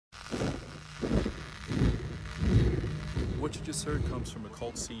What you just heard comes from a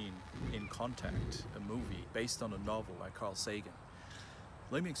cult scene in Contact, a movie based on a novel by Carl Sagan.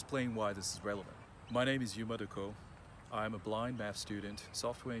 Let me explain why this is relevant. My name is Yuma. I'm a blind math student,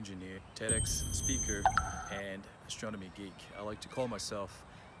 software engineer, TEDx speaker, and astronomy geek. I like to call myself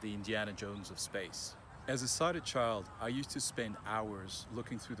the Indiana Jones of space. As a sighted child, I used to spend hours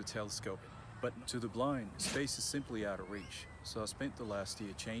looking through the telescope, but to the blind, space is simply out of reach. So I spent the last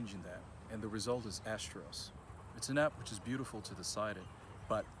year changing that, and the result is Astreos. It's an app which is beautiful to the sighted,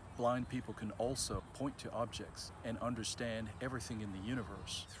 but blind people can also point to objects and understand everything in the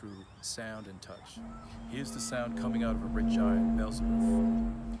universe through sound and touch. Here's the sound coming out of a red giant,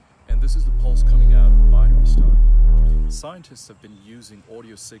 Beelzebub. And this is the pulse coming out of a binary star. Scientists have been using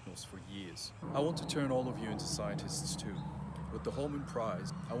audio signals for years. I want to turn all of you into scientists too. With the Holman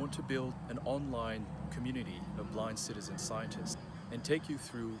Prize, I want to build an online community of blind citizen scientists and take you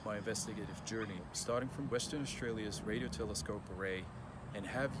through my investigative journey, starting from Western Australia's radio telescope array, and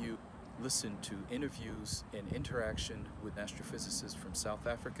have you listen to interviews and interaction with astrophysicists from South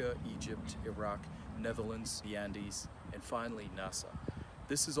Africa, Egypt, Iraq, Netherlands, the Andes, and finally NASA.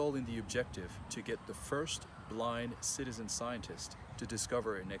 This is all in the objective to get the first blind citizen scientist to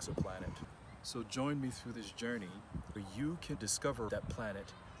discover an exoplanet. So join me through this journey where you can discover that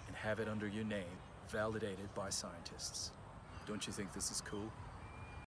planet and have it under your name, validated by scientists. Don't you think this is cool?